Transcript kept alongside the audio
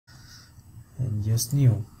and just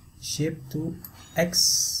new, ship to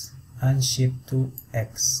X and ship to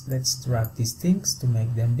X. Let's drag these things to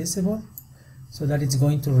make them visible, so that it's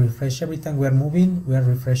going to refresh every time we are moving. We are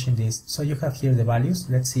refreshing this. So you have here the values.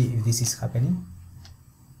 Let's see if this is happening.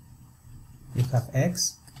 You have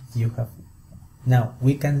X, you have. Now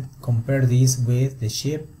we can compare this with the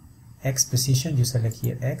ship X position. You select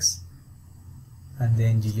here X, and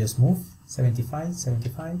then you just move 75,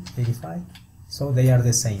 75, 85. So they are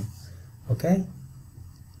the same. Okay.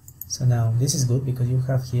 So now this is good because you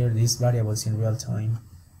have here these variables in real time.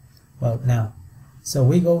 Well, now, so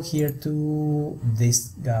we go here to this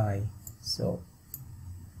guy. So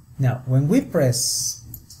now when we press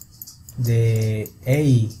the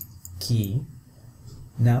A key,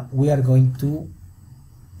 now we are going to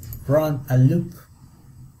run a loop.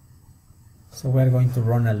 So we are going to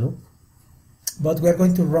run a loop, but we are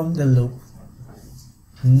going to run the loop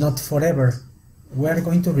not forever. We are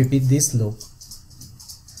going to repeat this loop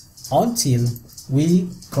until we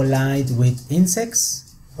collide with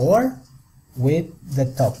insects or with the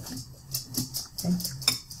top.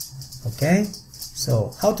 Okay,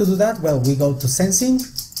 so how to do that? Well, we go to sensing,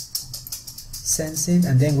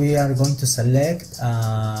 and then we are going to select,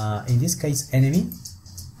 in this case, enemy.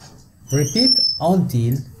 Repeat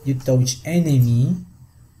until you touch enemy,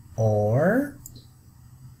 or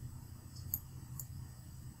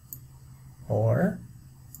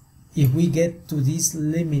if we get to this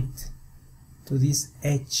limit, to this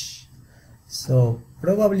edge. So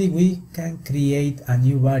probably we can create a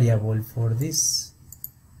new variable for this.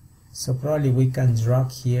 So probably we can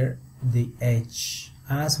drag here the edge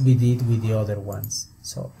as we did with the other ones.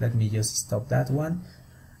 So let me just stop that one,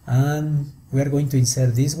 and we are going to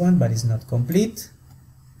insert this one, but it's not complete.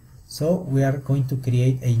 So we are going to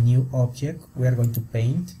create a new object. We are going to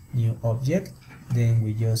paint new object, then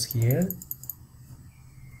we just here.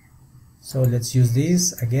 So let's use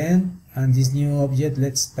this again, and this new object,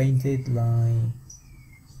 let's paint it like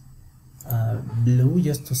blue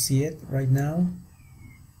just to see it right now.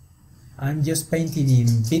 I'm just painting in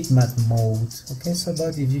bitmap mode. Okay, so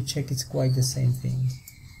but if you check, it's quite the same thing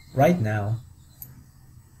right now,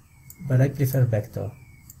 but I prefer vector.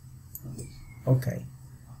 Okay,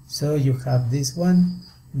 so you have this one,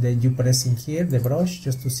 then you press in here the brush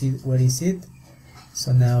just to see where is it.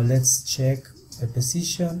 So now let's check the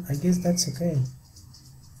position. I guess that's okay,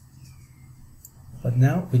 but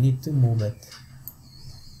now we need to move it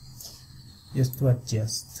just to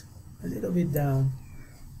adjust a little bit down,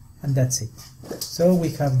 and that's it. So we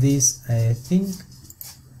have this thing,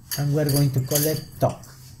 and we're going to call it top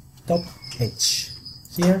edge.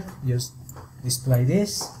 Here just display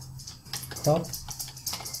this top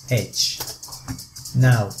edge.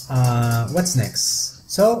 Now what's next?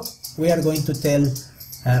 So we are going to tell,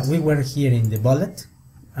 we were here in the bullet,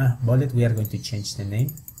 we are going to change the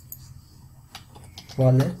name,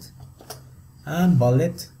 bullet, and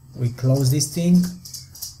bullet, we close this thing.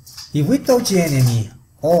 If we touch the enemy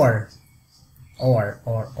or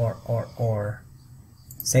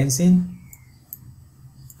sensing,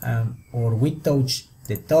 or we touch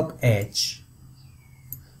the top edge,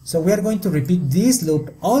 so we are going to repeat this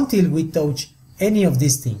loop until we touch any of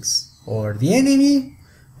these things, or the enemy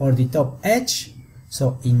or the top edge.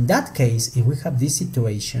 So in that case, if we have this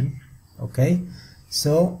situation, okay,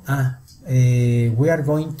 so we are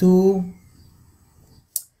going to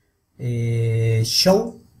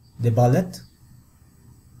show the bullet,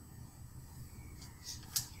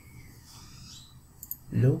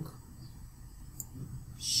 look,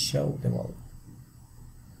 show the bullet.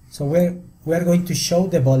 So we're going to show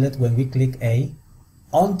the bullet when we click A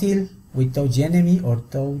until we touch the enemy or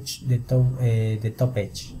touch the top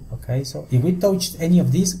edge. Okay, so if we touch any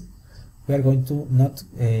of these, we are going to not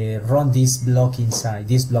run this block inside,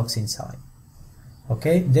 these blocks inside.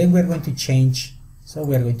 Okay, then we're going to change. So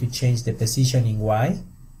we are going to change the position in Y.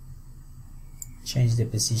 Change the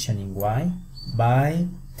position in Y by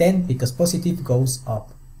 10 because positive goes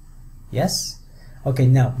up. Yes. Okay,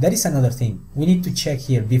 now there is another thing we need to check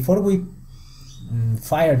here before we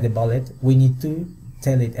fire the bullet. We need to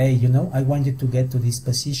tell it, hey, you know, I want you to get to this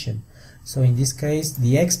position. So in this case,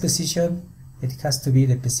 the X position, it has to be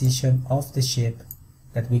the position of the ship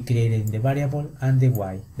that we created in the variable, and the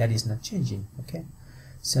Y that is not changing. Okay,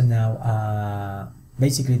 so now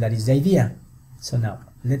basically that is the idea. So now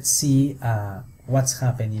let's see what's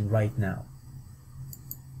happening right now.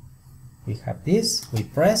 We have this, we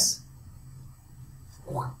press,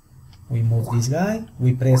 we move this guy,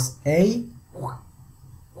 we press A,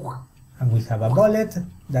 and we have a bullet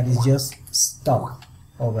that is just stuck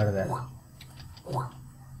over there.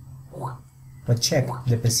 But check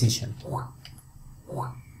the position.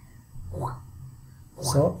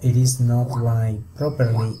 so it is not like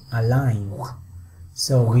properly aligned.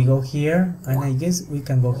 So we go here, and I guess we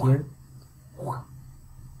can go here,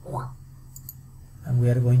 and we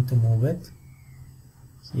are going to move it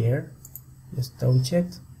here. Just touch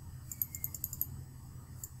it.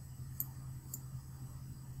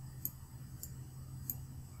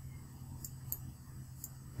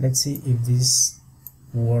 Let's see if this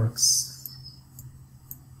works.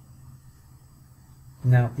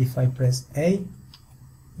 Now if I press A,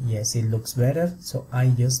 yes, it looks better. So I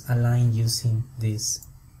just align using this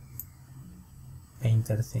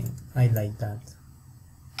painter thing. I like that.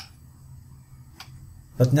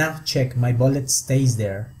 But now check, my bullet stays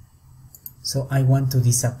there. So I want to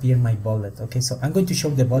disappear my bullet. Okay, so I'm going to show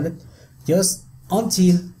the bullet just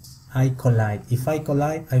until I collide. If I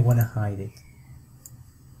collide, I want to hide it.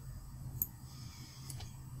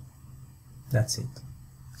 That's it.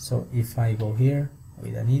 So if I go here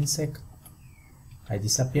with an insect, I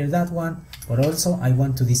disappear that one, but also I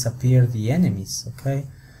want to disappear the enemies. Okay,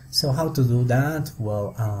 so how to do that?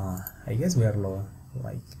 Well, I guess we are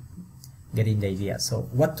like getting the idea. So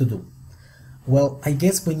what to do? Well, I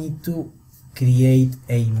guess we need to create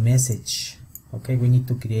a message. Okay, we need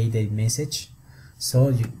to create a message,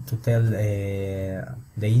 so to tell the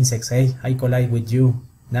insects, hey, I collide with you,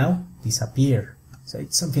 now disappear. So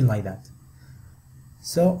it's something like that.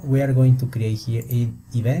 So we are going to create here in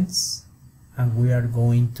events, and we are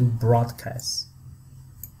going to broadcast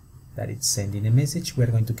that it's sending a message. We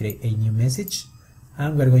are going to create a new message,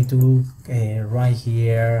 and we're going to write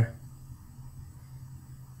here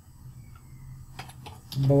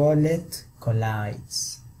bullet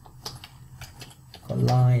collides,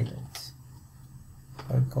 collided,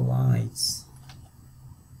 or collides.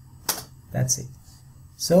 That's it.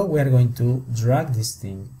 So we are going to drag this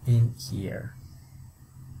thing in here.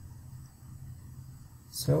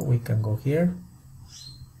 So we can go here,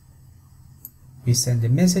 we send the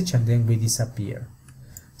message, and then we disappear.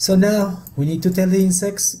 So now we need to tell the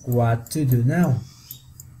insects what to do now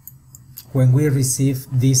when we receive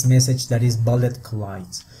this message that is bullet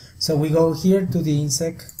collides. So we go here to the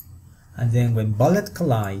insect, and then when bullet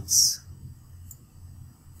collides,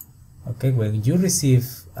 okay, when you receive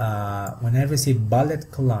when I receive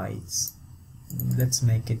bullet collides, let's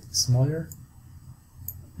make it smaller,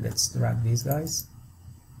 let's drag these guys,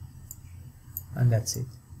 and that's it.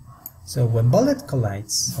 So when bullet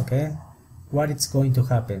collides, okay, what is going to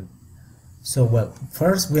happen? So well,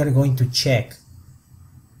 first we are going to check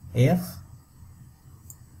if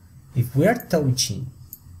we are touching,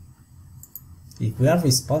 if we are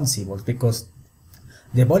responsible, because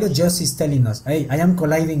the bullet just is telling us, hey, I am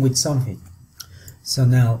colliding with something. So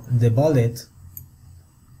now the bullet,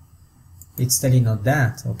 it's telling us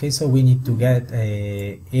that, okay, so we need to get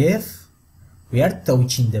if we are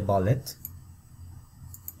touching the bullet,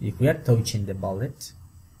 if we are touching the bullet,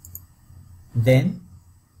 then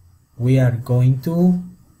we are going to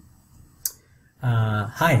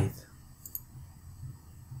hide.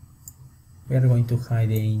 We are going to hide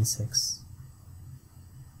the insects.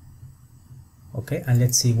 Okay, and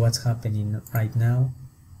let's see what's happening right now.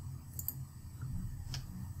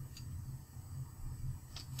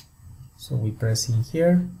 So we press in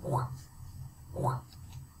here,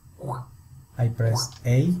 I press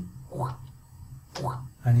A,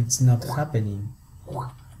 and it's not happening.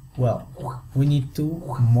 Well, we need to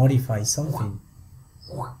modify something,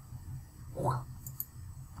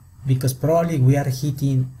 because probably we are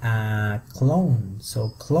hitting a clone, so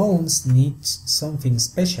clones need something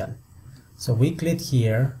special. So we click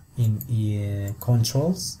here in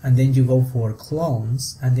controls, and then you go for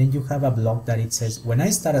clones, and then you have a block that it says when I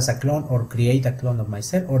start as a clone, or create a clone of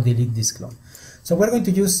myself, or delete this clone. So we're going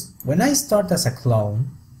to use when I start as a clone,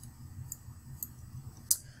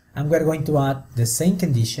 and we're going to add the same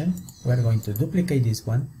condition. We're going to duplicate this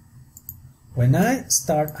one. When I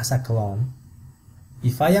start as a clone,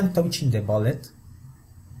 if I am touching the bullet,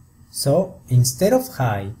 so instead of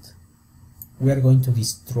hide, we are going to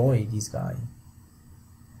destroy this guy.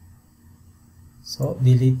 So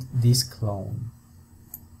delete this clone.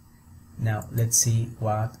 Now let's see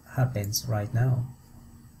what happens right now,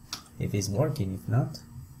 if it's working. If not,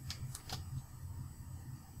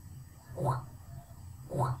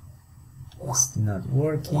 it's not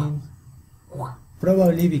working,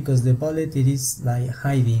 probably because the bullet, it is like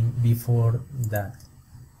hiding before that.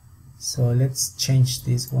 So let's change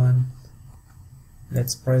this one.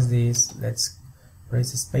 Let's press this, let's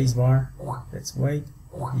press the space bar, let's wait.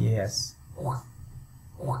 Yes,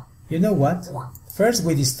 you know what, first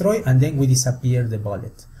we destroy and then we disappear the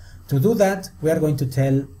bullet. To do that, we are going to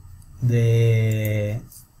tell the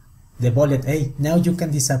bullet, hey, now you can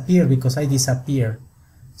disappear because I disappear.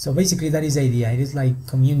 So basically that is the idea. It is like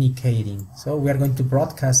communicating. So we are going to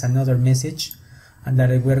broadcast another message, and that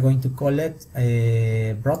we are going to call it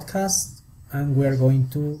a broadcast, and we are going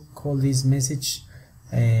to call this message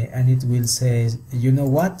and it will say, you know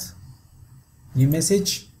what, new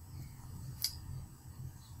message,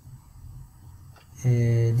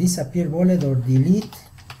 disappear bullet or delete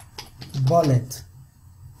bullet,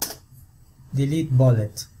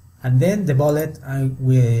 and then the bullet,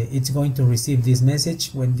 it's going to receive this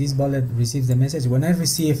message. When this bullet receives the message, when I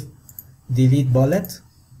receive delete bullet,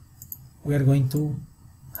 we are going to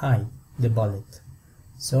hide the bullet.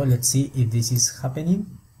 So let's see if this is happening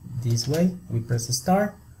this way. We press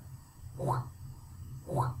start,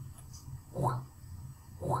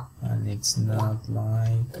 and it's not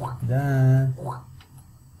like that.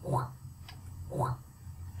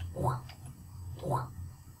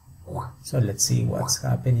 So let's see what's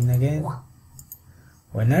happening again.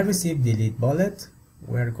 When I receive delete bullet,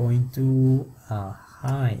 we're going to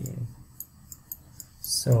hide.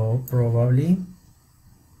 So probably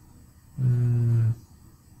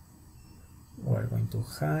we're going to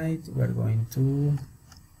hide, we're going to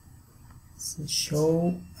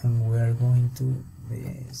show, and we're going to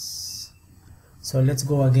this. So let's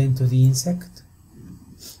go again to the insect.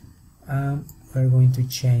 We're going to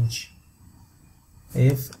change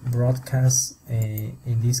if broadcast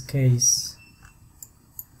in this case.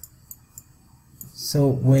 So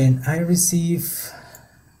when I receive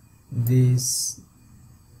this,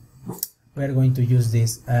 we're going to use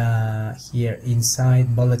this here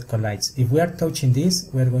inside bullet collides. If we are touching this,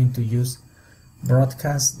 we're going to use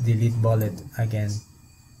broadcast delete bullet again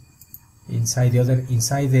inside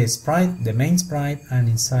the sprite, the main sprite, and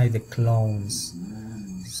inside the clones.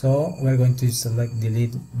 So we're going to select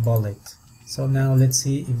delete bullet. So now let's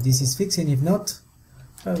see if this is fixing. If not,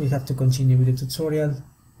 well, we have to continue with the tutorial.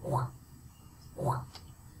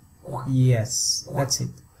 Yes, that's it.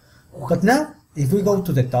 But now if we go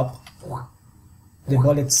to the top, the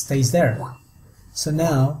bullet stays there. So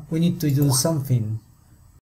now we need to do something.